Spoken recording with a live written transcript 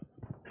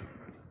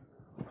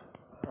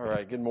All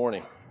right, good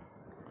morning.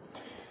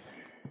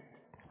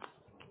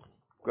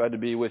 Glad to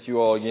be with you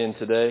all again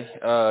today.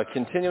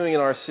 Continuing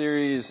in our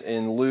series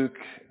in Luke.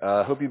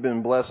 Hope you've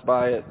been blessed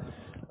by it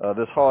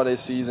this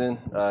holiday season.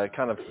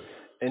 Kind of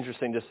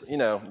interesting, just,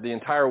 the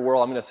entire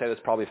world, I'm going to say this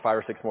probably 5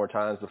 or 6 more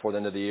times before the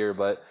end of the year,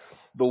 but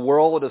the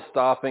world is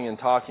stopping and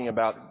talking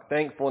about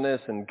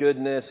thankfulness and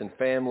goodness and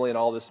family and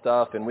all this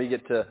stuff, and we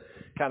get to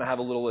kind of have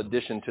a little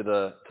addition to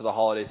the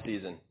holiday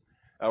season.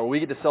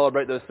 We get to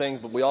celebrate those things,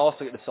 but we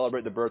also get to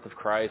celebrate the birth of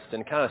Christ,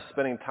 and kind of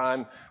spending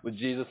time with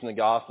Jesus and the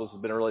Gospels has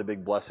been a really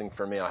big blessing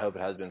for me. I hope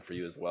it has been for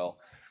you as well.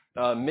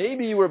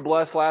 Maybe you were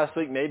blessed last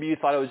week. Maybe you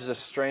thought it was just a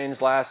strange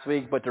last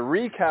week. But to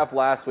recap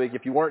last week,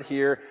 if you weren't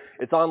here,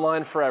 it's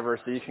online forever,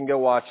 so you can go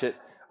watch it.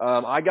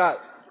 I got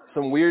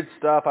some weird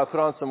stuff. I put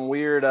on some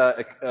weird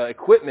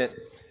equipment,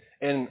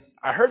 and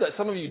I heard that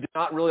some of you did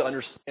not really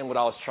understand what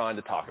I was trying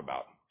to talk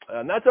about.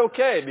 And that's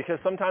okay, because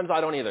sometimes I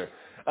don't either.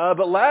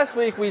 But last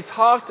week we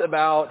talked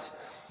about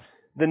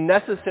the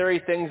necessary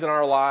things in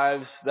our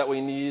lives that we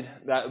need,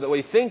 that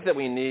we think that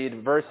we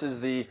need, versus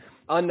the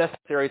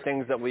unnecessary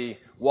things that we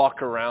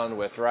walk around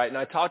with, right? And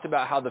I talked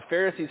about how the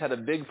Pharisees had a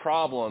big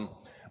problem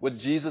with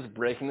Jesus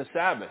breaking the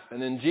Sabbath. And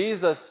then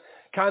Jesus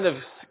kind of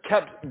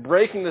kept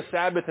breaking the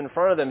Sabbath in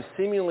front of them,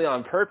 seemingly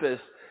on purpose,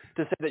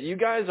 to say that you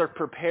guys are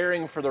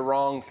preparing for the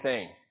wrong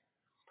thing.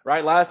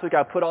 Right? Last week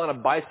I put on a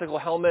bicycle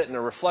helmet and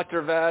a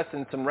reflector vest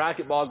and some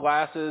racquetball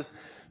glasses,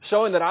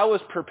 showing that I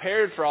was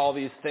prepared for all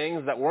these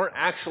things that weren't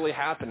actually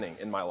happening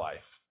in my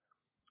life.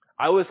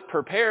 I was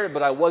prepared,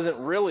 but I wasn't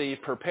really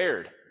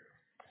prepared.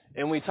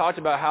 And we talked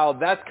about how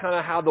that's kind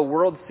of how the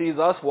world sees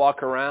us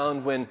walk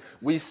around when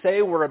we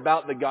say we're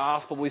about the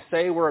gospel, we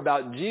say we're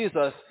about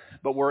Jesus,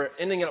 but we're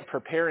ending up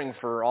preparing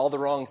for all the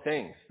wrong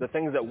things, the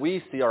things that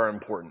we see are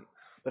important,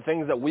 the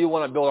things that we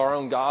want to build our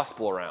own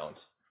gospel around.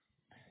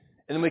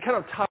 And then we kind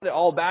of tied it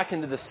all back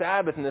into the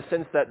Sabbath in the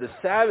sense that the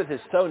Sabbath is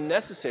so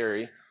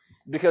necessary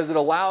because it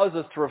allows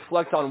us to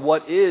reflect on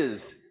what is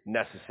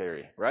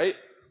necessary, right?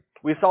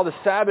 We saw the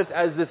Sabbath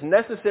as this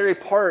necessary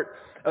part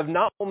of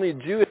not only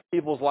Jewish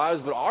people's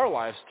lives, but our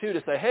lives too,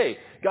 to say, hey,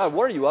 God,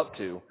 what are you up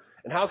to?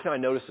 And how can I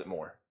notice it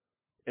more?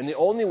 And the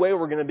only way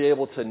we're going to be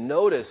able to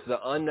notice the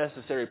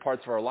unnecessary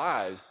parts of our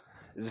lives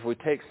is if we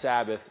take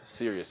Sabbath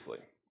seriously.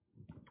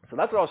 So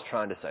that's what I was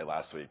trying to say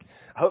last week.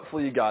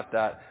 Hopefully you got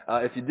that.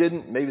 If you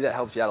didn't, maybe that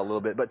helps you out a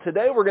little bit. But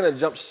today we're going to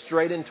jump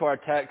straight into our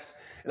text.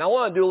 And I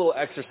want to do a little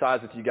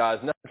exercise with you guys.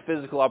 Nothing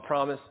physical, I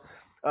promise.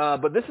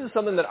 But this is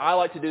something that I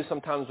like to do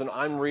sometimes when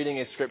I'm reading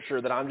a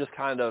scripture that I'm just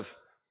kind of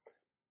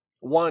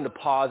wanting to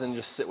pause and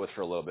just sit with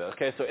for a little bit.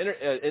 Okay, so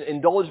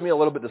indulge me a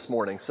little bit this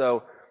morning.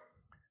 So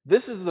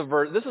this is the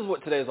verse. This is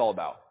what today is all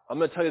about. I'm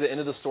going to tell you the end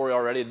of the story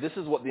already. This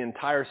is what the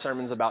entire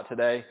sermon's about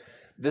today.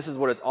 This is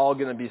what it's all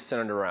going to be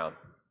centered around.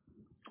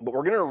 But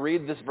we're going to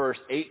read this verse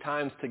 8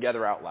 times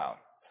together out loud.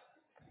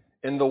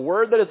 And the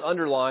word that is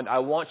underlined, I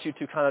want you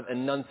to kind of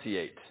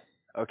enunciate.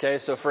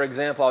 Okay, so for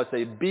example, I would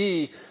say,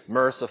 be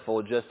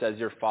merciful just as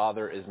your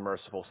Father is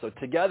merciful. So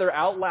together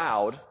out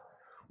loud,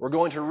 we're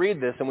going to read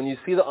this, and when you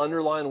see the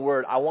underlined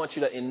word, I want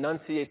you to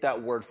enunciate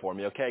that word for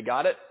me. Okay,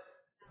 got it?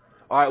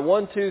 All right,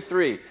 1, 2,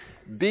 3.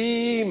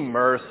 Be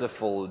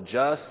merciful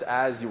just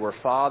as your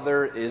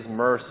Father is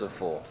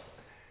merciful.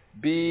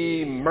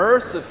 Be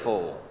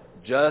merciful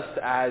just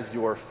as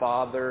your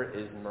Father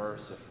is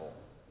merciful.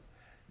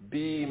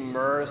 Be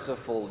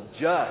merciful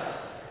just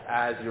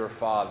as your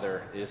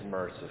Father is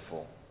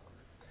merciful.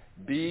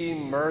 Be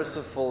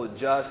merciful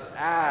just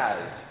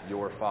as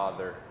your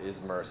Father is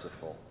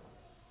merciful.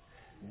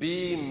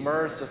 Be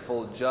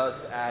merciful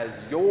just as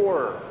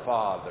your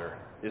Father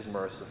is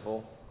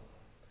merciful.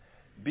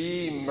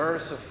 Be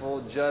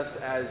merciful just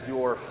as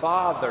your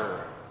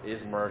Father is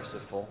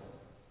merciful.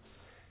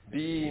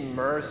 Be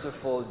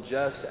merciful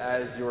just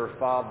as your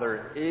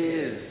Father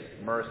is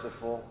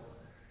merciful.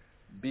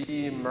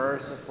 Be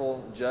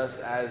merciful just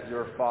as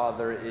your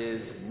Father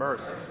is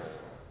merciful.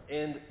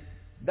 And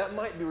that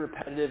might be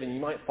repetitive and you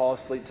might fall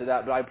asleep to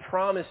that, but I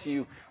promise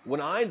you,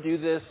 when I do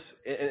this,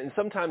 and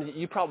sometimes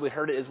you probably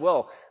heard it as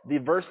well, the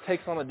verse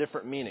takes on a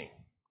different meaning,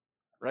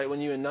 right? When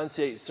you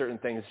enunciate certain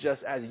things,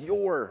 just as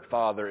your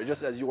Father,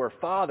 just as your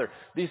Father,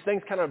 these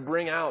things kind of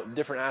bring out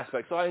different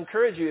aspects. So I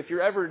encourage you, if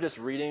you're ever just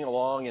reading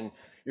along and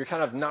you're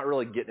kind of not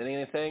really getting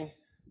anything,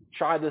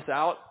 try this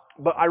out.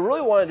 But I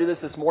really want to do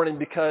this morning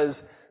because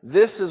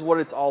this is what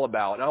it's all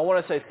about. And I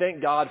want to say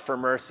thank God for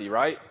mercy,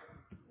 right?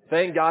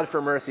 Thank God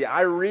for mercy.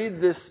 I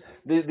read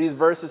these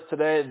verses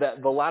today,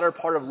 the latter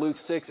part of Luke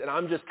 6, and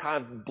I'm just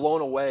kind of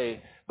blown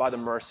away by the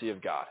mercy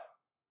of God.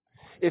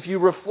 If you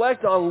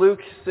reflect on Luke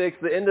 6,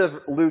 the end of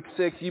Luke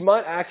 6, you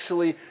might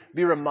actually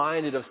be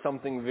reminded of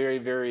something very,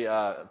 very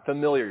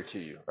familiar to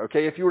you.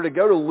 Okay, if you were to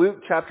go to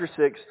Luke chapter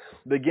 6,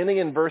 beginning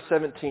in verse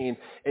 17,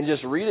 and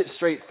just read it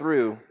straight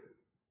through,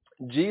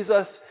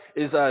 Jesus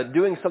is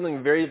doing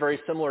something very, very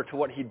similar to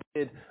what he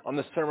did on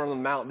the Sermon on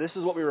the Mount. This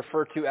is what we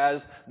refer to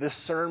as the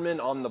Sermon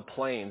on the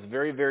Plains.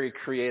 Very, very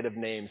creative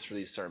names for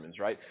these sermons,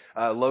 right?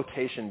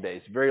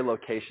 Location-based, very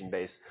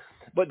location-based.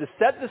 But to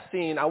set the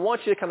scene, I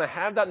want you to kind of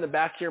have that in the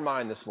back of your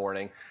mind this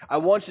morning. I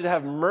want you to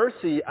have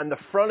mercy on the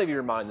front of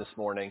your mind this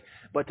morning.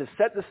 But to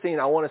set the scene,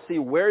 I want to see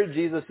where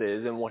Jesus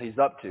is and what he's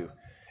up to.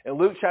 In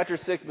Luke chapter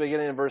 6,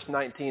 beginning in verse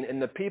 19,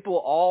 and the people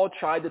all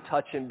tried to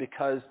touch him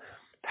because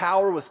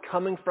power was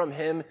coming from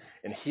him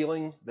and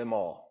healing them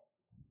all.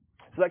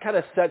 So that kind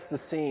of sets the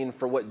scene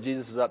for what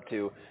Jesus is up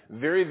to.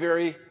 Very,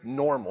 very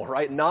normal,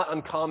 right? Not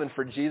uncommon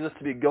for Jesus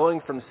to be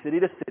going from city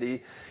to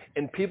city,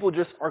 and people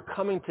just are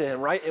coming to him,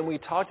 right? And we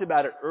talked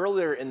about it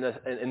earlier in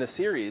the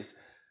series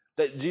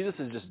that Jesus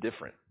is just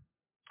different,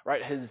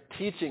 right? His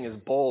teaching is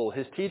bold.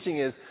 His teaching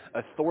is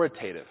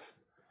authoritative.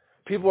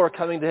 People are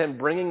coming to him,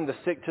 bringing the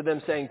sick to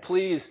them, saying,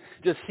 please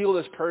just heal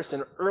this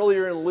person.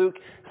 Earlier in Luke,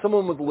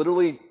 someone was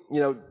literally,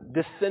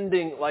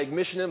 descending like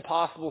Mission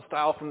Impossible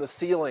style from the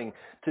ceiling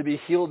to be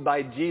healed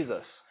by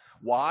Jesus.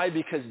 Why?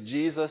 Because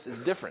Jesus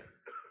is different.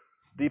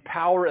 The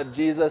power of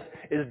Jesus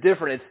is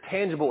different. It's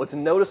tangible. It's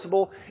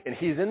noticeable. And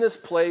he's in this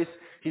place.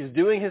 He's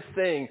doing his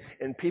thing.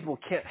 And people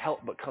can't help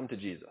but come to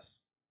Jesus.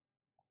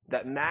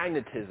 That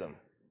magnetism,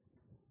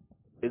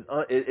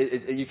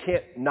 you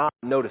can't not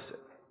notice it.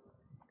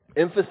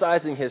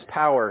 Emphasizing his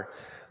power,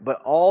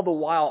 but all the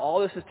while,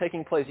 all this is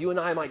taking place. You and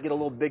I might get a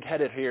little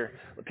big-headed here.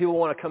 People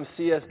want to come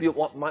see us,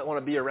 might want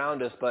to be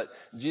around us, but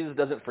Jesus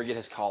doesn't forget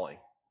his calling.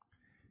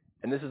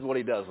 And this is what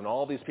he does. When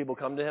all these people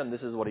come to him,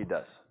 this is what he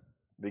does.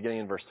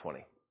 Beginning in verse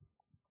 20.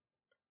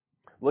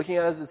 Looking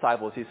at his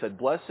disciples, he said,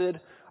 blessed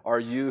are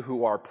you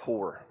who are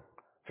poor,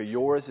 for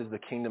yours is the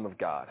kingdom of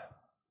God.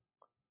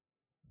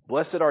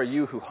 Blessed are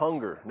you who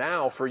hunger,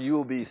 now for you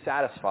will be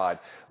satisfied.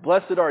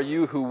 Blessed are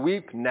you who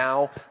weep,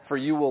 now for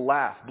you will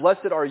laugh.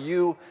 Blessed are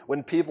you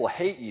when people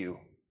hate you,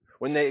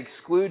 when they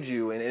exclude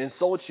you and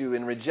insult you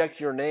and reject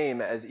your name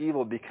as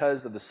evil because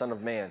of the Son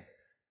of Man.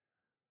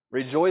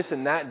 Rejoice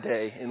in that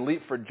day and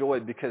leap for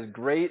joy, because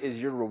great is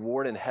your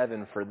reward in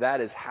heaven, for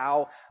that is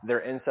how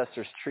their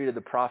ancestors treated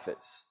the prophets.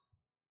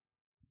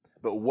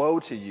 But woe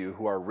to you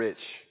who are rich,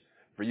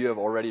 for you have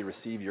already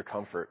received your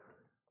comfort.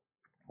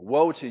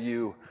 Woe to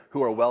you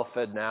who are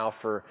well-fed now,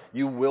 for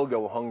you will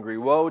go hungry.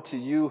 Woe to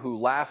you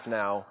who laugh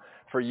now,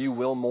 for you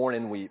will mourn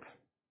and weep.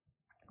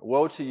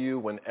 Woe to you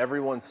when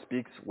everyone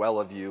speaks well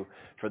of you,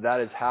 for that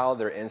is how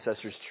their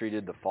ancestors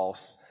treated the false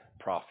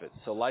prophets.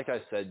 So like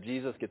I said,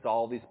 Jesus gets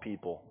all these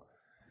people,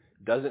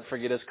 doesn't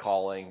forget his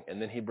calling,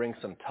 and then he brings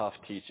some tough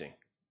teaching.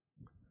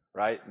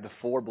 Right? The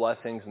 4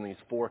 blessings and these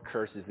 4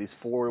 curses, these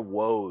 4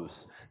 woes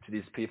to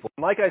these people.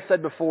 And like I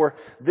said before,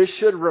 this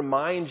should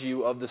remind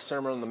you of the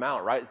Sermon on the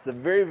Mount, right? It's a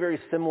very, very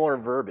similar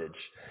verbiage.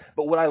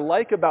 But what I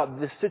like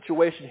about this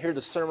situation here,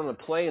 the Sermon on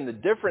the Plain, the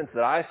difference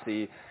that I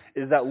see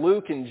is that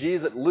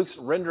Luke's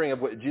rendering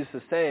of what Jesus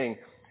is saying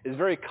is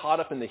very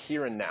caught up in the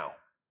here and now.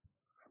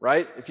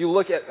 Right? If you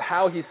look at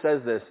how he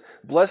says this,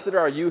 blessed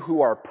are you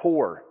who are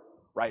poor.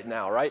 Right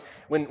now, right?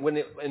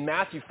 In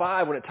Matthew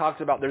 5, when it talks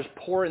about there's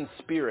poor in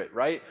spirit,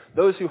 right?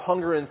 Those who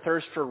hunger and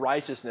thirst for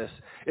righteousness.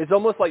 It's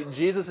almost like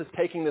Jesus is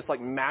taking this like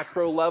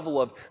macro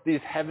level of these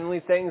heavenly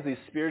things, these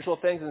spiritual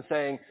things, and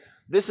saying,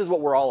 this is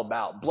what we're all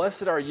about.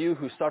 Blessed are you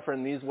who suffer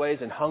in these ways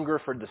and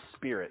hunger for the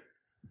Spirit.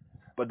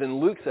 But then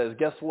Luke says,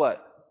 guess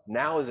what?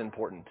 Now is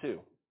important too.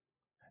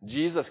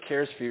 Jesus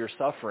cares for your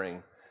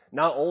suffering,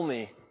 not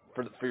only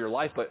for your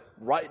life, but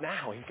right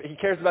now. He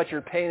cares about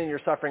your pain and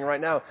your suffering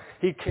right now.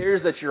 He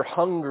cares that you're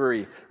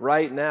hungry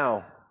right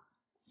now.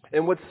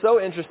 And what's so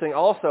interesting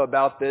also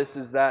about this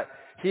is that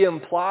he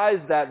implies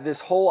that this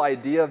whole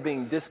idea of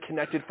being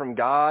disconnected from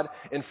God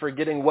and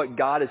forgetting what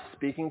God is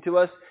speaking to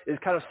us is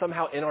kind of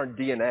somehow in our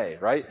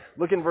DNA, right?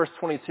 Look in verse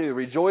 22.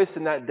 Rejoice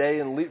in that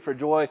day and leap for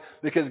joy,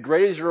 because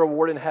great is your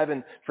reward in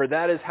heaven, for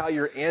that is how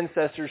your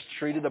ancestors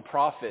treated the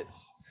prophets.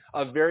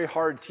 A very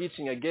hard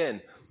teaching again.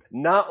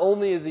 Not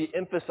only is he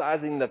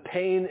emphasizing the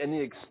pain and the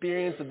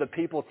experience of the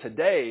people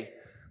today,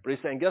 but he's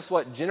saying, guess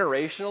what?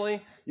 Generationally,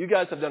 you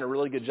guys have done a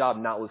really good job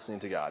not listening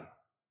to God.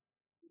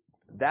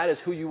 That is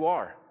who you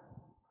are.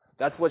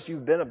 That's what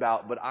you've been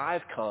about, but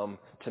I've come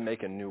to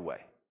make a new way.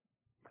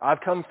 I've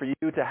come for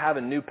you to have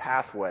a new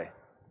pathway.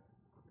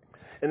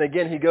 And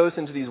again, he goes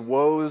into these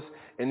woes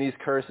and these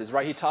curses,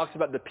 right? He talks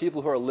about the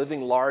people who are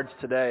living large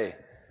today,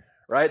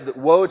 right? The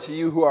woe to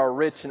you who are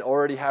rich and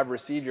already have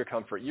received your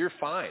comfort. You're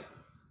fine.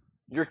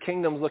 Your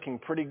kingdom's looking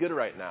pretty good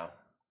right now.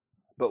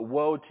 But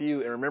woe to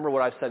you. And remember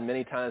what I've said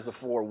many times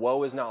before.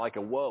 Woe is not like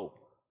a woe.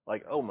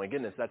 Like, oh my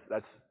goodness,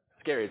 that's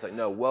scary. It's like,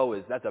 no, woe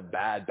is, that's a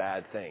bad,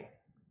 bad thing.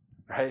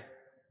 Right?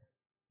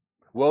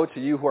 Woe to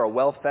you who are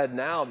well fed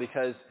now,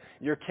 because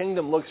your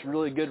kingdom looks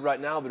really good right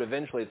now, but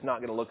eventually it's not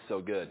going to look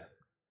so good.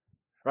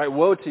 Right?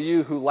 Woe to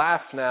you who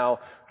laugh now,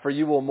 for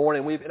you will mourn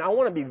and weep. And I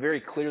want to be very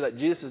clear that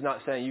Jesus is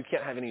not saying you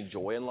can't have any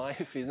joy in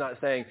life. He's not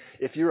saying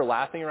if you're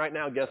laughing right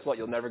now, guess what?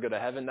 You'll never go to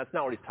heaven. That's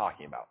not what he's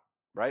talking about.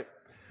 Right?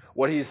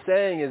 What he's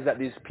saying is that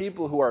these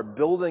people who are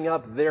building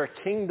up their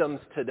kingdoms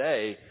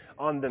today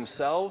on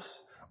themselves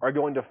are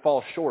going to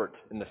fall short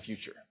in the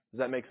future. Does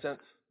that make sense?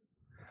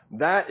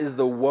 That is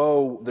the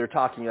woe they're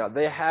talking about.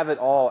 They have it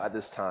all at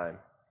this time.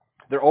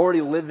 They're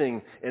already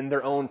living in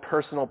their own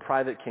personal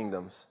private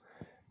kingdoms.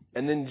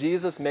 And then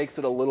Jesus makes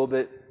it a little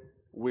bit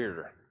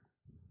weirder.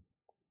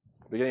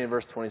 Beginning in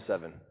verse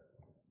 27.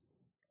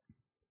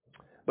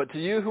 But to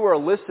you who are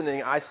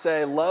listening, I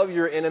say, love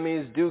your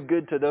enemies, do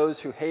good to those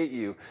who hate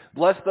you.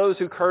 Bless those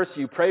who curse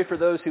you, pray for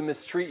those who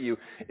mistreat you.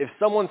 If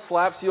someone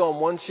slaps you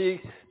on one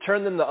cheek,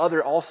 turn them the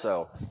other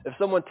also. If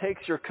someone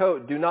takes your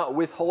coat, do not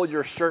withhold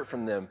your shirt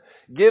from them.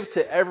 Give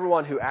to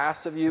everyone who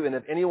asks of you, and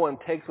if anyone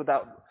takes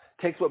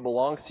what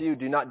belongs to you,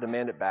 do not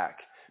demand it back.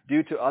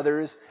 Do to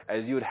others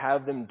as you would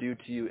have them do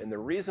to you. And the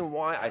reason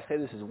why I say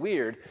this is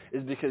weird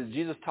is because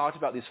Jesus talked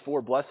about these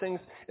 4 blessings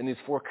and these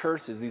 4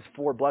 curses, these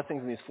 4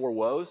 blessings and these 4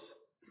 woes.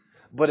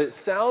 But it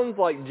sounds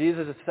like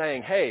Jesus is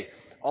saying, hey,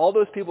 all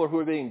those people who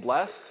are being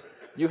blessed,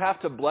 you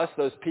have to bless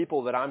those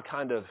people that I'm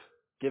kind of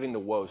giving the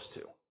woes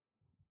to.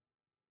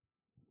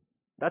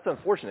 That's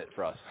unfortunate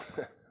for us.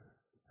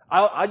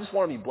 I just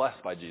want to be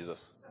blessed by Jesus.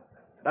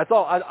 That's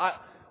all.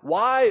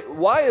 Why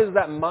is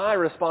that my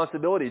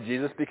responsibility,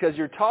 Jesus? Because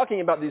you're talking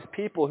about these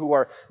people who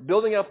are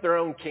building up their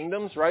own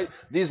kingdoms, right?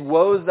 These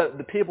woes, that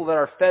the people that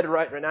are fed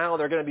right now,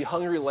 they're going to be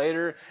hungry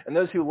later. And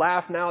those who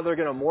laugh now, they're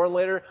going to mourn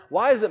later.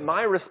 Why is it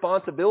my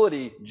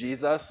responsibility,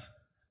 Jesus,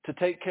 to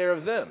take care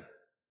of them?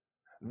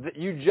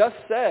 You just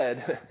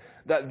said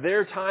that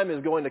their time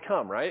is going to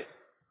come, right?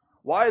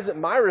 Why is it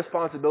my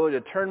responsibility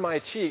to turn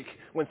my cheek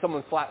when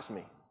someone slaps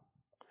me?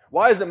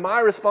 Why is it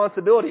my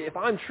responsibility? If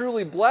I'm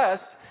truly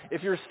blessed,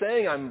 if you're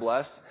saying I'm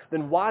blessed,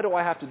 then why do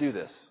I have to do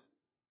this?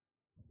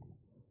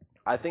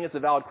 I think it's a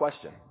valid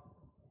question.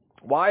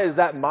 Why is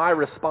that my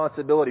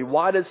responsibility?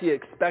 Why does he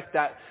expect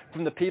that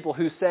from the people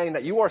who's saying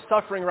that you are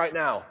suffering right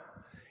now?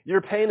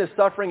 Your pain is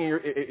suffering,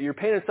 and your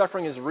pain and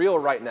suffering is real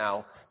right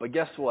now. But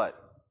guess what?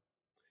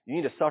 You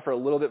need to suffer a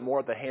little bit more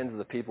at the hands of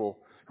the people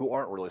who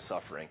aren't really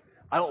suffering.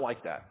 I don't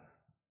like that.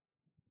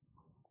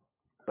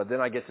 But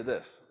then I get to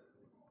this.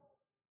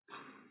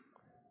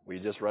 We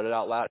just read it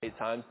out loud 8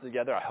 times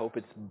together. I hope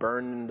it's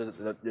burned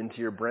into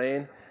your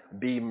brain.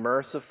 Be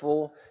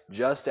merciful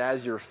just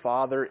as your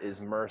Father is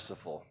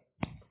merciful.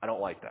 I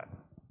don't like that.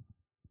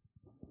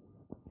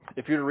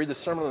 If you were to read the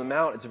Sermon on the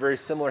Mount, it's very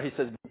similar. He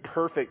says, be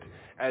perfect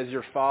as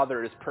your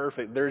Father is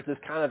perfect. There's this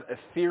kind of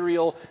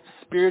ethereal,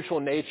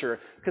 spiritual nature.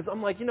 Because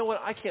I'm like, you know what?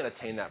 I can't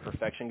attain that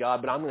perfection,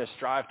 God, but I'm going to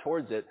strive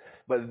towards it.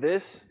 But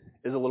this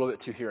is a little bit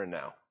too here and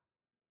now.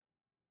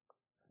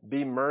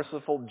 Be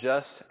merciful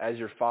just as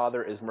your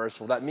Father is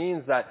merciful. That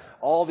means that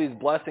all these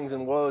blessings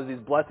and woes, these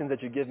blessings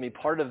that you give me,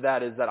 part of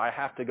that is that I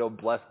have to go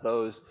bless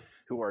those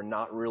who are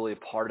not really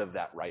part of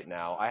that right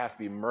now. I have to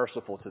be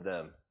merciful to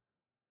them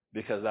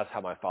because that's how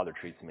my Father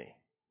treats me.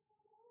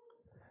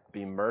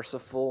 Be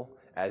merciful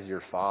as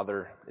your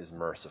Father is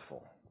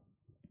merciful.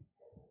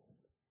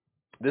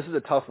 This is a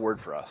tough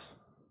word for us.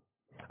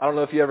 I don't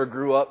know if you ever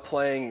grew up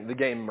playing the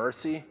game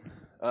Mercy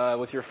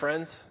with your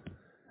friends.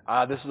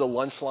 This is a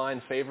lunch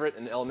line favorite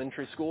in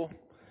elementary school.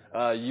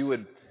 You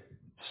would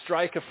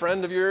strike a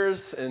friend of yours,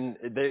 and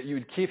you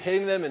would keep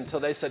hitting them until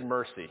they said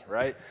mercy,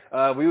 right?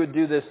 We would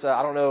do this,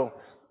 I don't know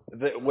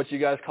what you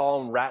guys call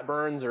them, rat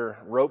burns or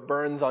rope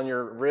burns on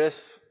your wrists.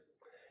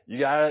 You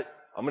got it.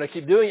 I'm going to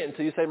keep doing it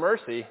until you say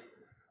mercy,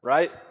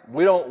 right?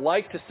 We don't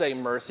like to say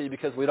mercy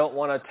because we don't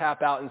want to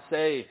tap out and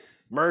say,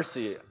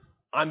 mercy,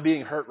 I'm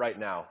being hurt right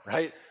now,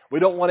 right? We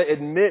don't want to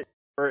admit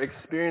or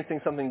experiencing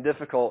something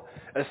difficult,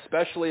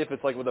 especially if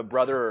it's like with a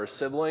brother or a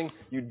sibling.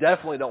 You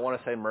definitely don't want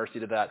to say mercy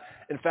to that.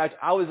 In fact,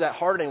 I was at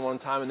Harding one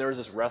time, and there was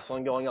this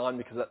wrestling going on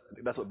because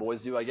that's what boys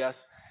do, I guess.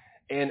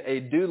 And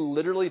a dude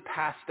literally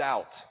passed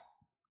out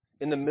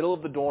in the middle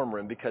of the dorm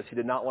room because he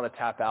did not want to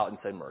tap out and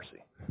say mercy.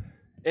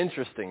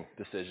 Interesting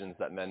decisions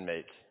that men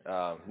make.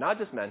 Not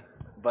just men,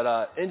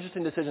 but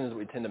interesting decisions that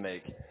we tend to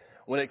make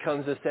when it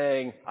comes to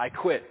saying, I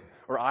quit,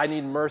 or I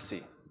need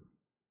mercy.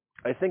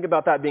 I think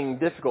about that being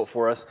difficult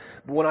for us.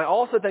 But when I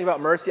also think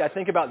about mercy, I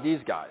think about these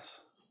guys.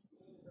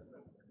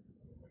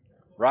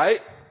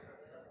 Right?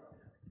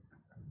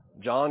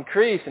 John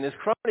Kreese and his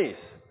cronies.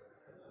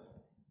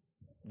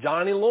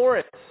 Johnny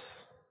Lawrence.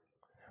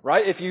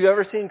 Right? If you've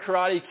ever seen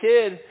Karate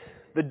Kid,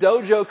 the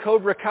dojo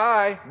Cobra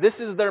Kai, this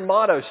is their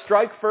motto.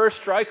 Strike first,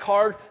 strike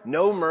hard,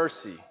 no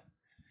mercy.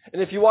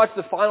 And if you watch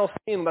the final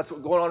scene, that's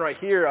what's going on right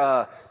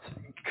here.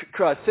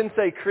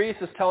 Sensei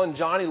Kreese is telling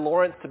Johnny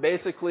Lawrence to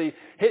basically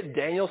hit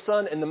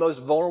Danielson in the most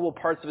vulnerable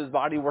parts of his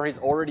body where he's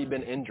already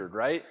been injured,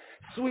 right?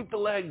 Sweep the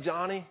leg,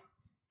 Johnny.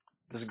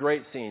 This is a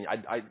great scene.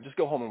 I just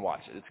go home and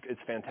watch it. It's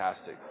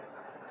fantastic.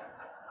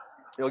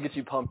 It'll get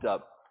you pumped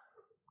up.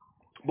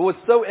 But what's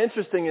so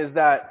interesting is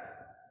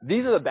that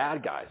these are the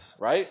bad guys,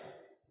 right?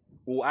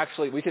 Well,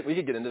 actually, we could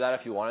get into that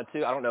if you wanted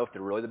to. I don't know if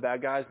they're really the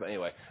bad guys, but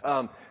anyway.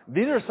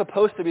 These are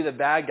supposed to be the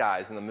bad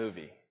guys in the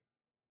movie.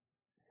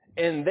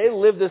 And they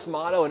live this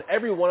motto, and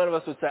every one of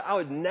us would say, I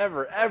would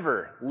never,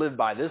 ever live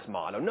by this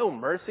motto. No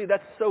mercy,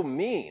 that's so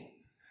mean.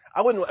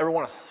 I wouldn't ever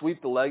want to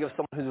sweep the leg of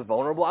someone who's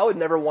vulnerable. I would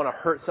never want to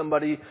hurt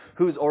somebody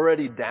who's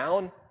already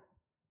down.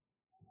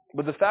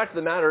 But the fact of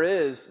the matter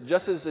is,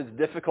 just as it's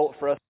difficult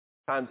for us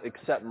to sometimes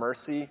accept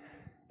mercy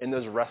in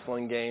those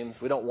wrestling games,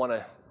 we don't want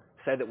to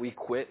say that we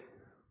quit.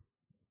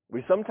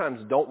 We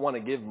sometimes don't want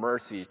to give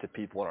mercy to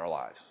people in our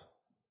lives.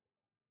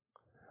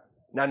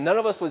 Now, none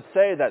of us would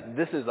say that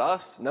this is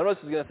us. None of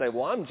us is going to say,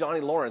 well, I'm Johnny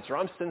Lawrence or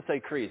I'm Sensei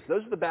Kreese.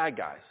 Those are the bad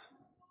guys.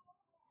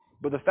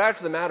 But the fact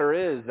of the matter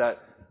is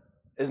that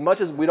as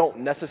much as we don't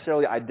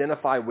necessarily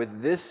identify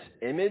with this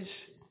image,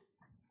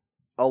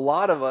 a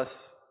lot of us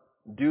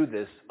do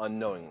this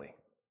unknowingly.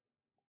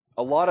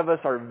 A lot of us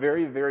are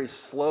very, very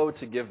slow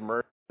to give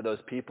mercy to those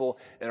people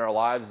in our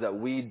lives that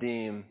we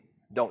deem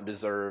don't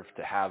deserve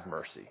to have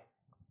mercy.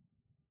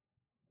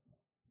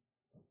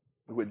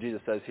 Look what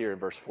Jesus says here in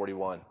verse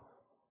 41.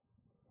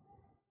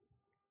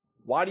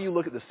 Why do you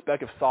look at the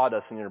speck of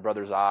sawdust in your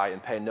brother's eye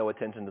and pay no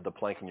attention to the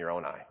plank in your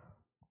own eye?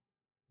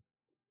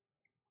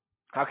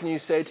 How can you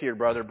say to your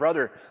brother,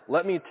 brother,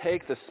 let me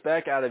take the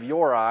speck out of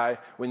your eye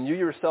when you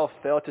yourself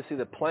fail to see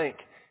the plank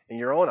in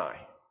your own eye?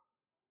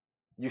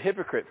 You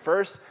hypocrite,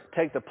 first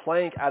take the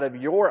plank out of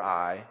your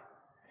eye,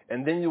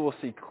 and then you will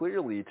see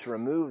clearly to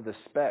remove the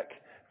speck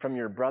from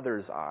your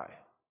brother's eye.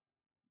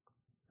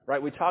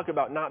 Right? We talk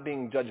about not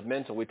being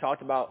judgmental. We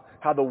talked about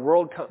how the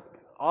world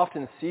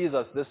often sees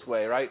us this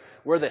way, right?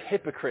 We're the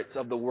hypocrites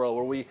of the world,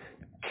 where we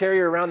carry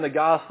around the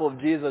gospel of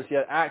Jesus,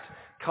 yet act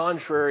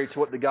contrary to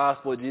what the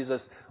gospel of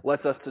Jesus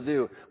lets us to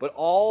do. But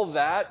all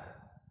that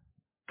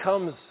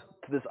comes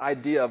to this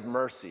idea of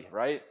mercy,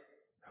 right?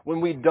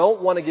 When we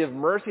don't want to give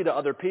mercy to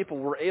other people,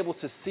 we're able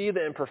to see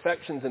the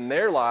imperfections in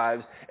their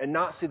lives and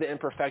not see the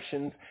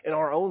imperfections in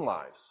our own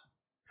lives.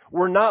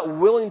 We're not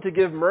willing to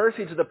give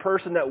mercy to the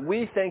person that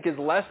we think is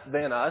less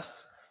than us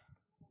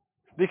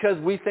because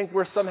we think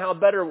we're somehow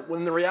better,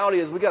 when the reality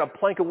is we got a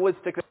plank of wood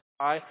sticking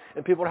in our eye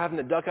and people are having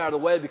to duck out of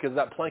the way because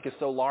that plank is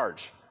so large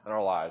in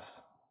our lives.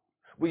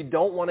 We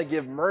don't want to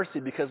give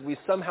mercy because we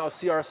somehow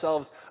see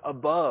ourselves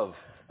above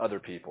other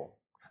people.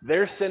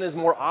 Their sin is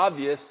more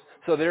obvious,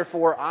 so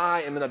therefore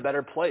I am in a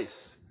better place.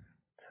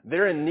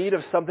 They're in need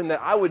of something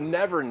that I would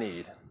never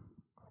need.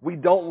 We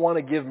don't want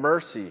to give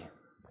mercy.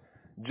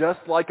 Just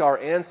like our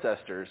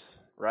ancestors,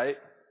 right,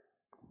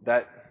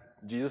 that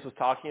Jesus was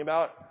talking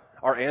about.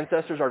 Our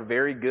ancestors are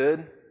very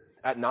good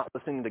at not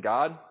listening to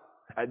God,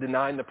 at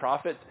denying the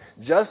prophets.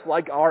 Just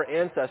like our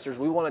ancestors,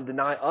 we want to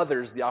deny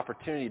others the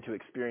opportunity to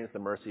experience the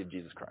mercy of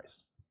Jesus Christ.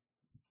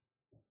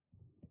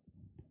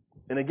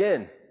 And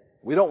again,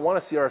 we don't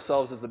want to see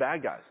ourselves as the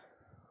bad guys.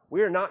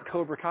 We are not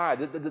Cobra Kai.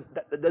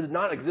 That does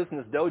not exist in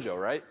this dojo,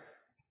 right?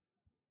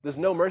 There's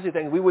no mercy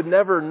thing. We would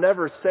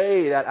never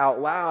say that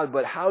out loud,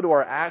 but how do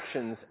our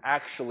actions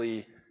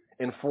actually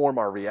inform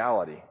our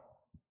reality?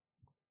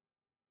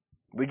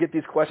 We get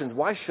these questions,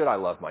 why should I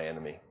love my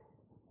enemy?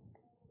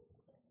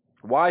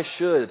 Why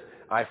should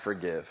I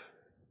forgive?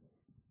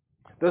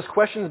 Those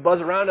questions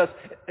buzz around us,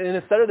 and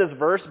instead of this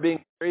verse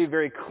being very,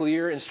 very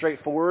clear and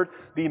straightforward,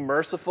 be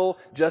merciful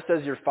just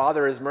as your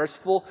Father is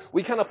merciful,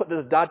 we kind of put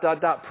this ...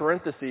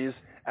 parentheses,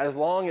 as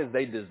long as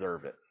they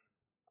deserve it.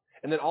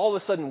 And then all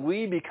of a sudden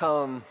we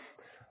become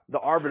the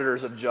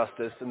arbiters of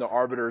justice and the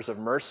arbiters of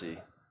mercy.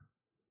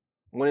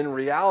 When in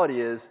reality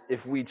is,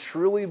 if we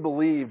truly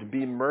believed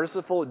be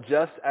merciful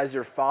just as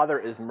your Father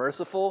is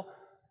merciful,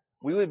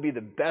 we would be the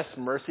best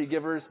mercy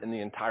givers in the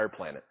entire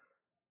planet.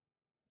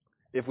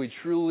 If we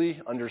truly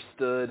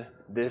understood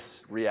this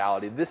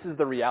reality. This is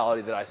the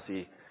reality that I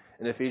see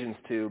in Ephesians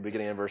 2,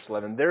 beginning in verse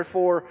 11.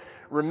 Therefore,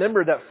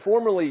 remember that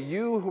formerly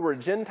you who were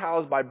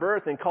Gentiles by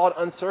birth and called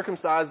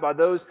uncircumcised by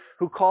those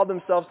who called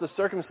themselves the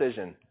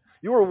circumcision.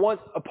 You were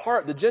once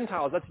apart, the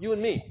Gentiles, that's you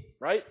and me,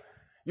 right?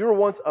 You were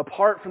once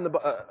apart from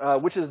the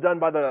which is done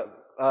by the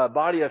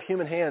body of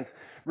human hands.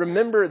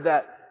 Remember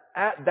that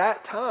at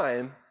that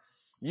time,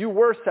 you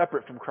were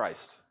separate from Christ,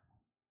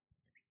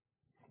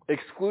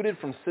 excluded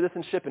from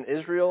citizenship in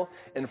Israel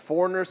and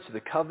foreigners to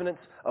the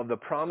covenants of the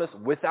promise,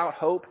 without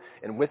hope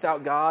and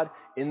without God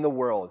in the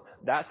world.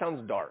 That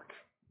sounds dark.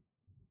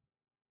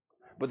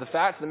 But the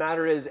fact of the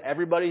matter is,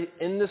 everybody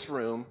in this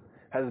room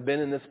has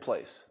been in this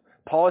place.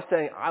 Paul is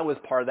saying, I was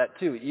part of that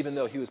too, even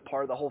though he was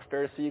part of the whole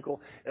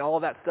Pharisaical and all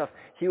of that stuff.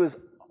 He was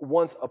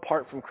once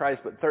apart from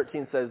Christ, but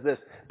 13 says this,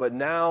 but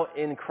now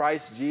in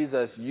Christ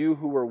Jesus, you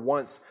who were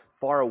once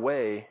far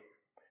away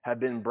have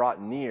been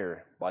brought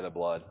near by the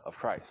blood of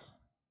Christ.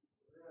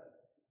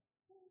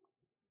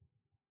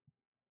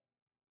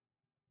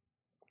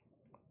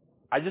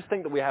 I just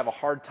think that we have a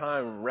hard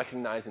time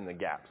recognizing the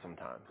gap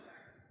sometimes.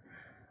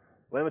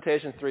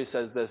 Lamentations 3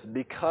 says this,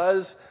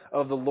 because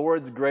of the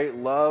Lord's great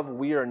love,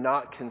 we are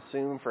not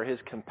consumed, for his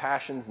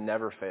compassions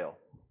never fail.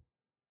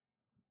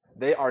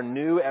 They are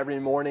new every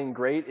morning.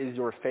 Great is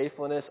your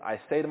faithfulness. I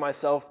say to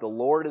myself, the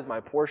Lord is my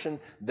portion.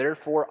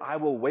 Therefore, I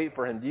will wait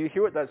for him. Do you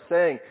hear what that's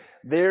saying?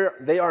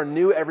 They are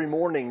new every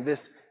morning. This,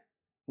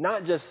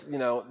 not just,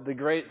 the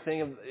great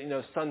thing of,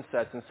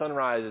 sunsets and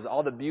sunrises,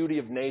 all the beauty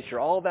of nature.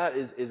 All that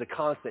is a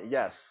constant,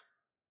 yes.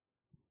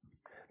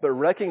 But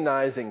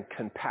recognizing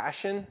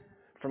compassion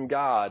from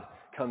God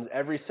comes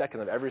every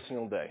second of every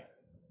single day,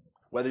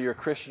 whether you're a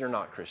Christian or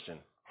not Christian.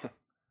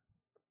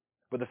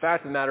 But the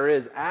fact of the matter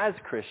is, as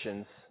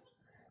Christians,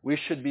 we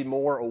should be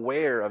more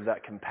aware of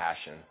that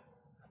compassion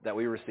that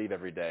we receive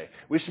every day.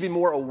 We should be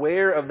more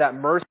aware of that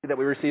mercy that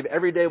we receive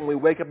every day when we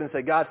wake up and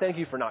say, God, thank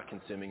you for not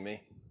consuming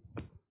me.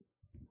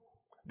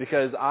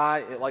 Because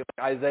like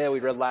Isaiah we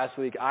read last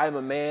week, I am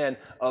a man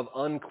of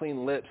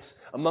unclean lips,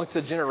 amongst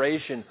a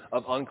generation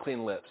of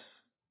unclean lips.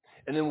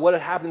 And then what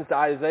happens to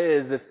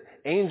Isaiah is this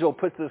angel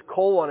puts this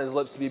coal on his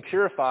lips to be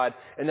purified,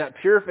 and that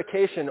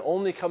purification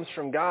only comes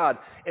from God.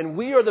 And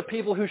we are the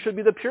people who should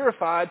be the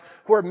purified,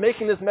 who are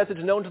making this message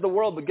known to the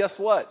world. But guess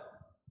what?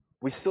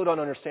 We still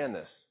don't understand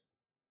this.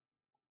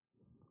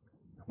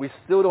 We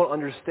still don't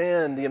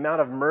understand the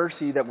amount of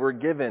mercy that we're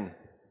given.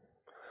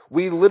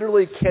 We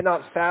literally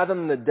cannot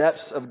fathom the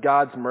depths of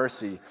God's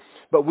mercy,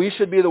 but we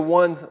should be the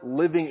ones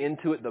living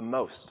into it the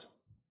most.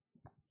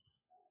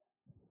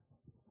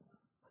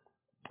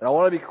 And I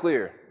want to be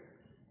clear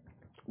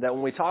that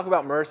when we talk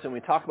about mercy and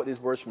we talk about these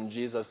words from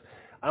Jesus,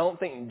 I don't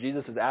think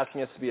Jesus is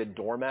asking us to be a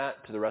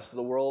doormat to the rest of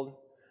the world,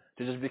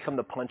 to just become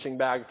the punching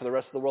bag for the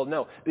rest of the world.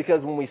 No,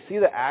 because when we see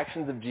the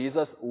actions of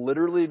Jesus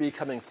literally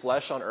becoming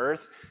flesh on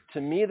earth,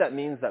 to me that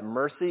means that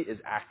mercy is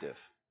active.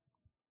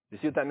 You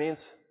see what that means?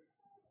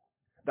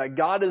 That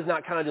God is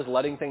not kind of just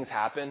letting things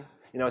happen,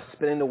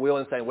 spinning the wheel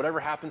and saying, whatever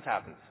happens,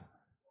 happens.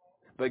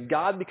 But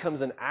God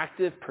becomes an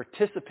active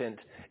participant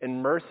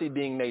in mercy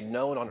being made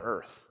known on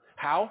earth.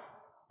 How?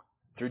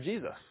 Through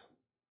Jesus.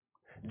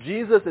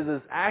 Jesus is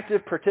this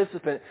active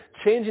participant,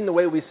 changing the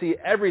way we see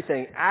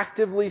everything,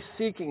 actively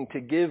seeking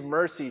to give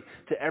mercy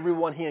to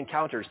everyone he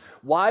encounters.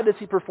 Why does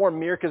he perform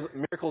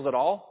miracles at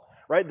all?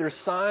 Right? There's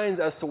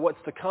signs as to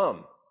what's to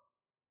come.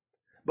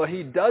 But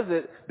he does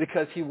it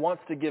because he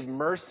wants to give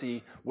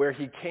mercy where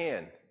he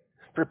can.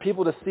 For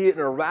people to see it in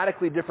a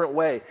radically different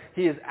way.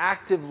 He is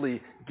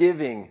actively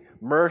giving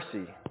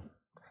mercy.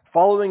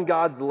 Following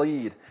God's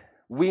lead,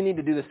 we need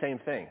to do the same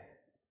thing.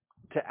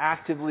 To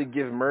actively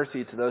give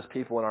mercy to those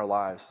people in our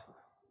lives.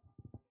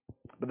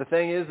 But the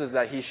thing is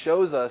that he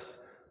shows us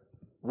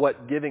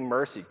what giving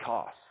mercy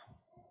costs.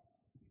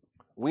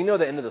 We know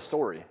the end of the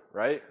story,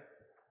 right?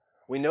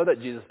 We know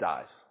that Jesus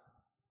dies.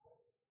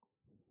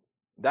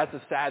 That's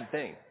a sad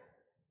thing,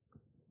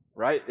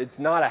 right? It's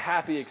not a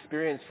happy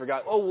experience for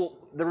God. Oh, well,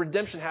 the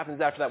redemption happens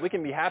after that. We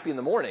can be happy in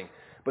the morning.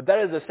 But that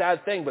is a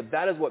sad thing, but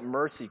that is what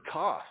mercy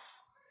costs.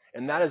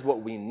 And that is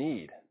what we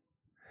need.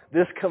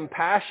 This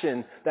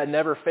compassion that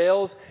never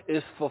fails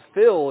is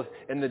fulfilled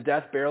in the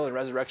death, burial, and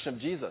resurrection of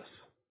Jesus.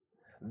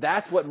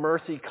 That's what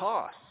mercy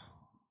costs.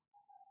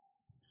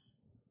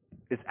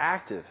 It's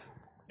active.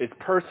 It's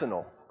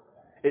personal.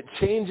 It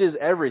changes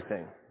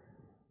everything.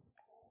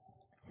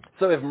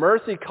 So if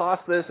mercy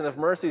costs this, and if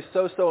mercy is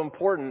so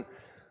important,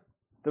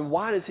 then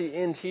why does he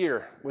end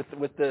here with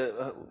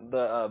the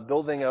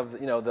building of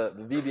the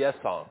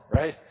VBS song,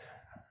 right?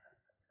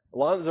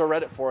 Alonzo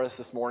read it for us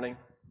this morning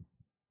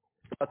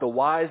about the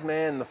wise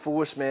man and the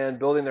foolish man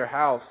building their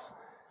house.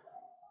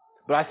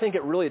 But I think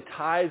it really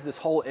ties this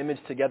whole image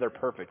together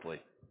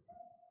perfectly.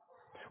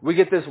 We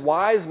get this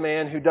wise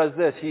man who does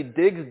this. He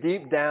digs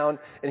deep down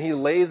and he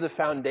lays the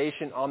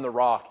foundation on the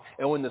rock.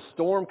 And when the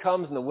storm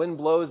comes and the wind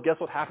blows, guess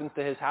what happens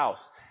to his house?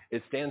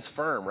 It stands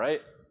firm,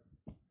 right?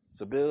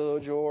 So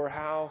build your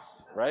house,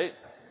 right?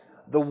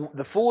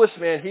 The foolish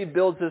man, he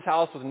builds his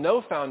house with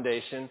no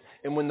foundation.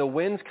 And when the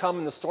winds come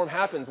and the storm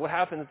happens, what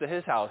happens to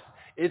his house?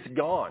 It's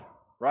gone,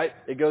 right?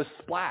 It goes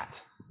splat.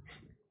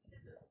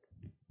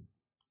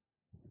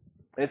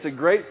 And it's a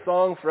great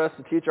song for us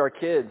to teach our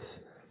kids.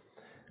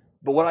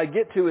 But what I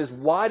get to is,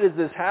 why does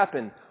this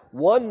happen?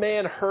 One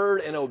man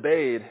heard and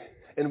obeyed,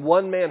 and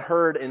one man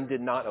heard and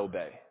did not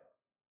obey.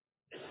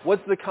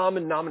 What's the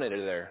common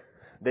denominator there?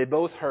 They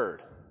both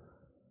heard.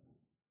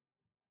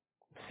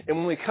 And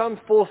when we come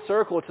full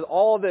circle to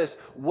all this,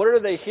 what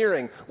are they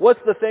hearing? What's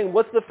the thing?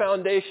 What's the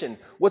foundation?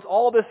 What's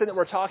all this thing that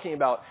we're talking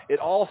about? It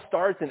all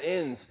starts and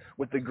ends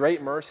with the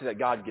great mercy that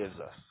God gives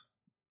us.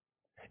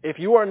 If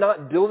you are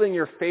not building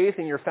your faith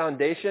and your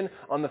foundation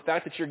on the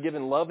fact that you're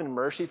given love and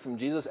mercy from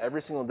Jesus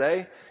every single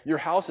day, your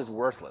house is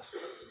worthless.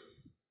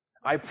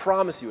 I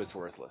promise you it's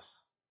worthless.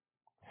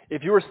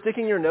 If you are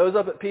sticking your nose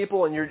up at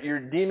people and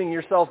you're deeming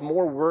yourself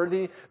more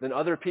worthy than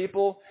other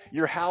people,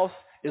 your house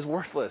is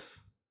worthless.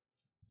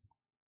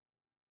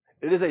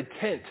 It is a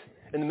tent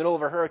in the middle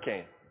of a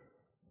hurricane.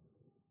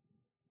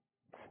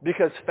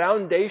 Because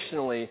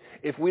foundationally,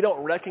 if we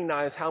don't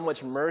recognize how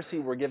much mercy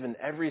we're given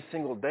every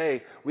single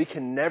day, we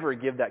can never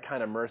give that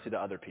kind of mercy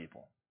to other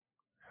people.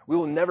 We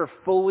will never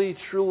fully,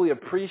 truly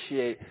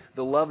appreciate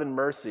the love and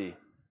mercy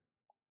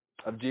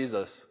of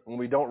Jesus when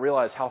we don't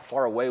realize how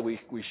far away we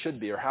should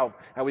be, or how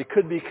we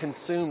could be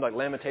consumed, like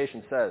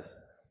Lamentation says.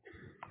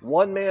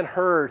 One man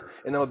heard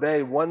and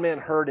obeyed. One man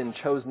heard and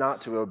chose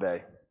not to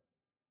obey.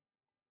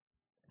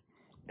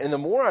 And the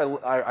more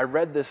I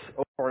read this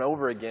over and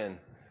over again,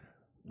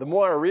 the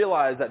more I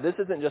realize that this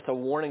isn't just a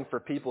warning for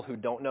people who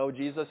don't know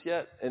Jesus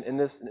yet, and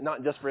this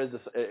not just for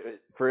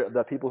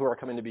the people who are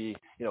coming to be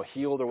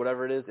healed or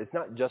whatever it is. It's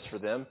not just for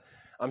them.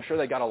 I'm sure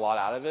they got a lot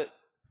out of it,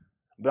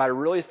 but I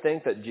really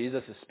think that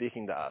Jesus is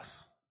speaking to us,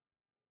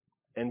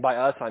 and by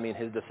us I mean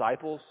his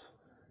disciples.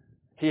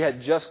 He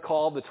had just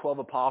called the 12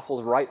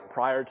 apostles right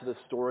prior to the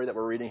story that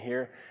we're reading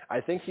here.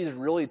 I think he's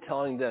really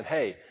telling them,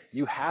 hey,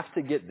 you have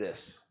to get this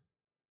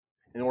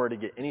in order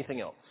to get anything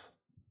else.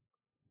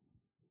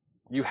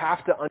 You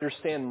have to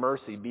understand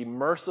mercy. Be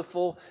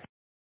merciful.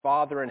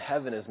 Father in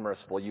heaven is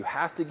merciful. You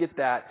have to get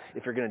that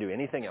if you're going to do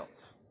anything else.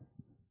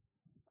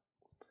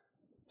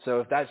 So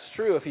if that's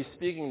true, if he's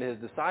speaking to his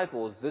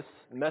disciples, this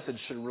message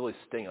should really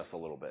sting us a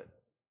little bit.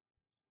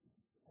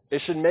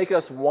 It should make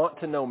us want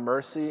to know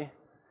mercy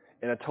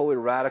in a totally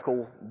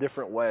radical,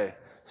 different way.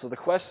 So the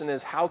question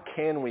is, how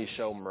can we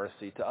show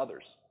mercy to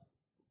others?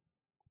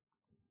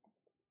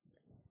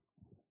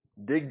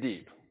 Dig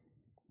deep,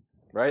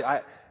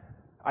 right?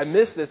 I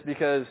miss this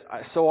because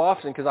so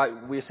often, because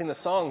we sing the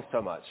songs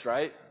so much,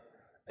 right?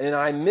 And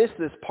I miss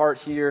this part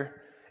here,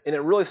 and it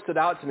really stood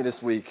out to me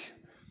this week.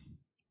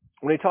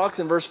 When he talks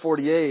in verse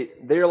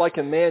 48, they are like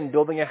a man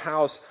building a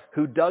house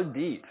who dug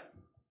deep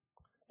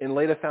and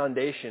laid a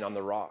foundation on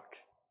the rock.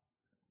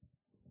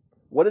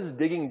 What does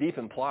digging deep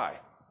imply?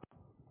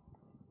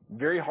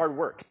 Very hard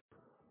work.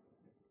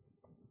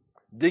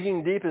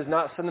 Digging deep is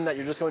not something that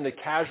you're just going to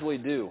casually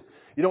do.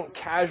 You don't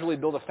casually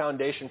build a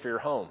foundation for your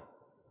home.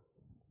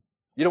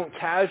 You don't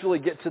casually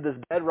get to this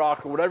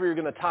bedrock or whatever you're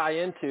going to tie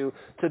into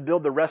to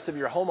build the rest of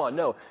your home on.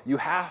 No, you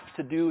have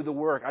to do the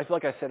work. I feel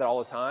like I say that all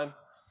the time.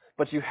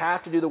 But you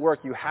have to do the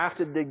work. You have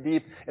to dig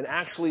deep and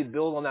actually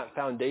build on that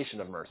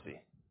foundation of mercy.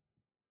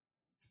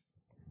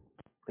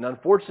 And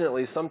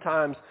unfortunately,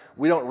 sometimes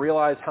we don't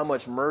realize how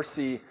much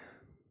mercy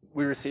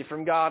we receive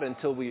from God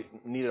until we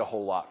need a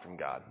whole lot from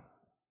God.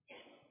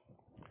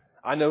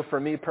 I know for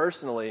me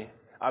personally,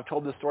 I've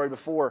told this story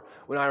before,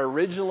 when I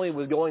originally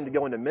was going to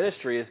go into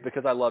ministry, it's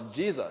because I loved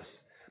Jesus.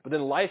 But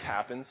then life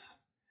happens,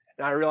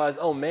 and I realized,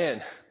 oh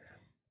man,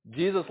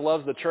 Jesus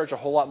loves the church a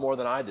whole lot more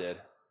than I did.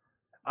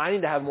 I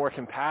need to have more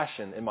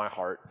compassion in my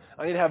heart.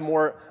 I need to have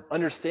more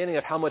understanding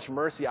of how much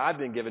mercy I've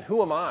been given.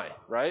 Who am I,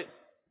 right?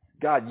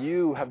 God,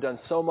 you have done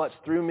so much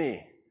through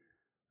me.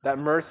 That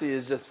mercy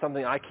is just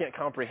something I can't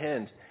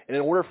comprehend. And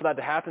in order for that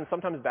to happen,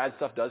 sometimes bad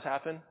stuff does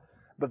happen.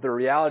 But the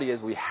reality is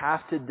we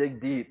have to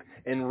dig deep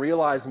and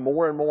realize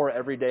more and more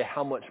every day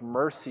how much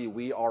mercy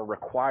we are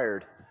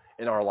required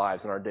in our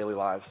lives, in our daily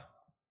lives.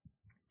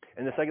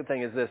 And the second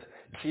thing is this: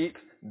 keep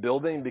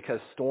building, because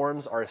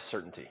storms are a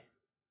certainty.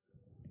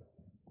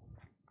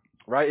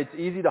 Right? It's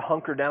easy to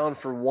hunker down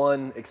for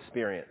one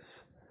experience,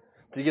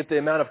 to get the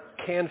amount of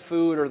canned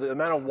food or the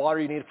amount of water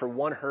you need for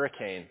one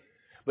hurricane.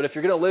 But if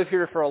you're going to live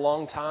here for a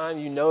long time,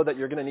 you know that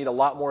you're going to need a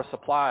lot more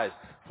supplies,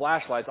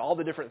 flashlights, all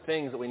the different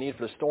things that we need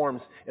for the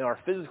storms in our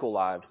physical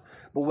lives.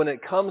 But when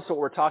it comes to what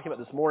we're talking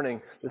about this morning,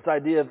 this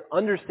idea of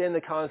understanding the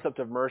concept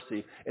of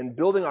mercy and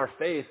building our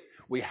faith,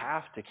 we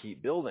have to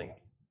keep building.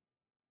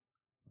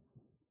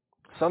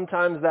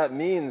 Sometimes that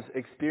means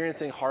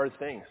experiencing hard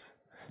things.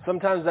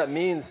 Sometimes that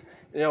means,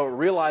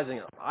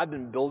 realizing I've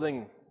been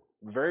building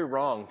very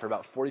wrong for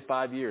about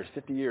 45 years,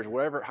 50 years,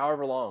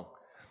 however long.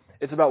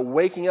 It's about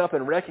waking up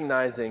and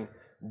recognizing,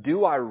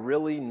 do I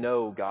really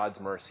know God's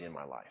mercy in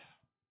my life?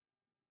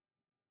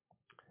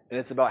 And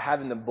it's about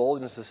having the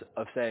boldness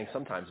of saying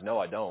sometimes, no,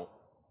 I don't.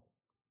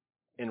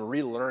 And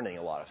relearning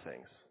a lot of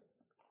things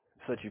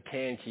so that you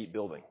can keep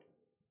building.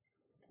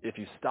 If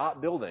you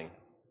stop building,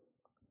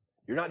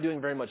 you're not doing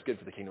very much good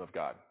for the kingdom of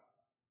God.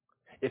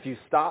 If you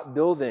stop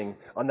building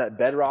on that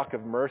bedrock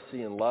of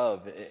mercy and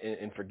love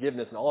and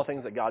forgiveness and all the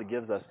things that God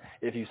gives us,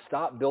 if you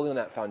stop building on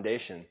that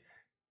foundation,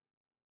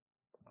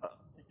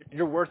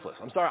 you're worthless.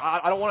 I'm sorry.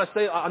 I don't want to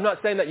say, I'm not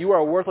saying that you are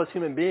a worthless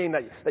human being,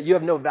 that you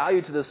have no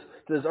value to this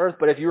earth,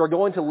 but if you are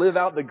going to live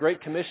out the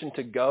Great Commission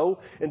to go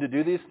and to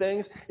do these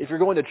things, if you're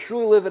going to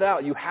truly live it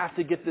out, you have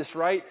to get this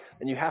right,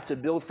 and you have to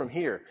build from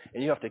here,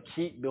 and you have to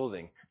keep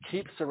building,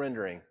 keep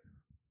surrendering.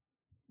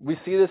 We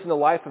see this in the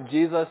life of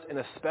Jesus and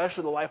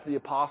especially the life of the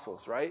apostles,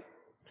 right?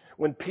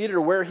 When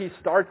Peter, where he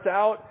starts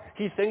out,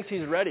 he thinks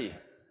he's ready.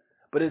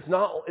 But it's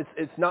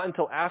not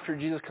until after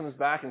Jesus comes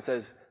back and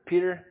says,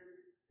 Peter,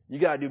 you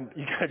gotta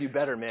do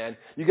better, man.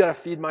 You gotta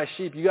feed my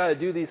sheep. You gotta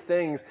do these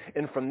things.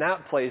 And from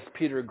that place,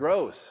 Peter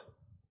grows.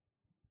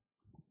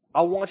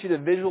 I want you to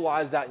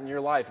visualize that in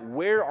your life.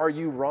 Where are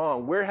you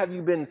wrong? Where have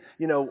you been,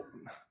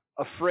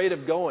 afraid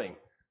of going?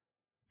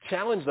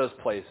 Challenge those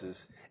places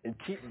and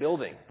keep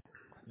building.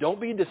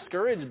 Don't be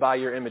discouraged by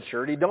your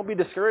immaturity. Don't be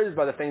discouraged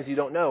by the things you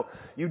don't know.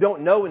 You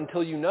don't know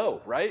until you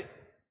know, right?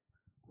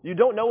 You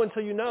don't know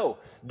until you know.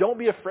 Don't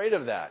be afraid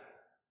of that.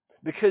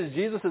 Because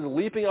Jesus is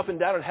leaping up and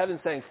down in heaven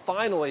saying,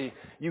 finally,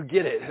 you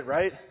get it,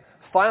 right?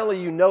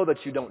 Finally, you know that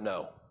you don't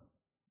know.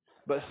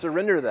 But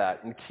surrender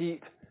that and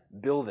keep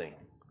building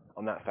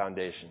on that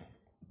foundation.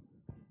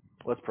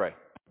 Let's pray.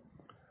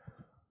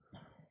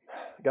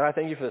 God, I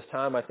thank you for this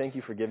time. I thank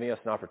you for giving us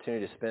an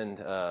opportunity to spend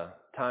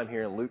time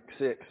here in Luke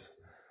 6.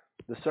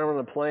 The Sermon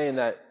on the Plain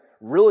that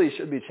really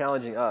should be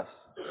challenging us.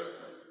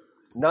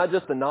 Not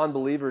just the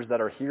non-believers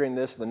that are hearing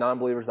this, the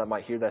non-believers that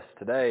might hear this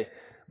today,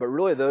 but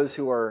really those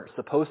who are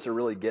supposed to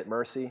really get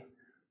mercy.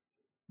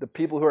 The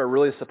people who are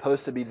really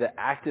supposed to be the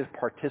active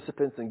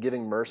participants in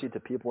giving mercy to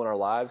people in our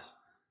lives.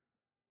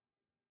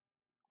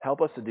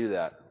 Help us to do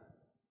that.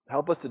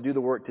 Help us to do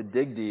the work to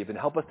dig deep and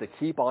help us to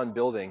keep on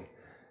building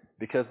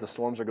because the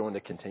storms are going to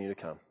continue to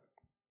come.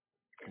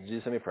 In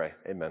Jesus' name we pray.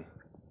 Amen.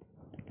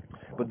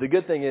 But the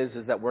good thing is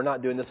that we're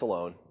not doing this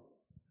alone.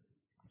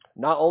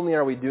 Not only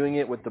are we doing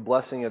it with the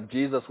blessing of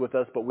Jesus with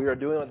us, but we are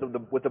doing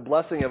it with the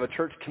blessing of a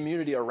church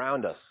community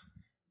around us.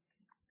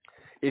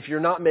 If you're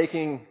not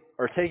making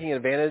or taking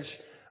advantage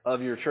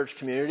of your church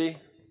community,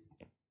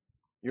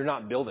 you're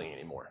not building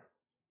anymore.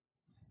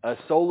 A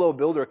solo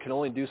builder can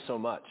only do so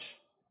much.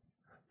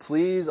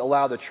 Please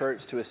allow the church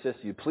to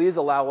assist you. Please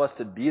allow us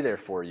to be there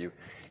for you.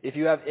 If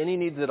you have any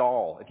needs at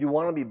all, if you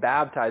want to be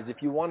baptized,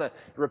 if you want to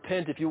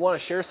repent, if you want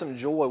to share some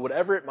joy,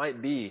 whatever it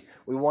might be,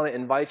 we want to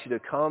invite you to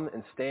come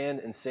and stand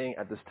and sing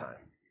at this time.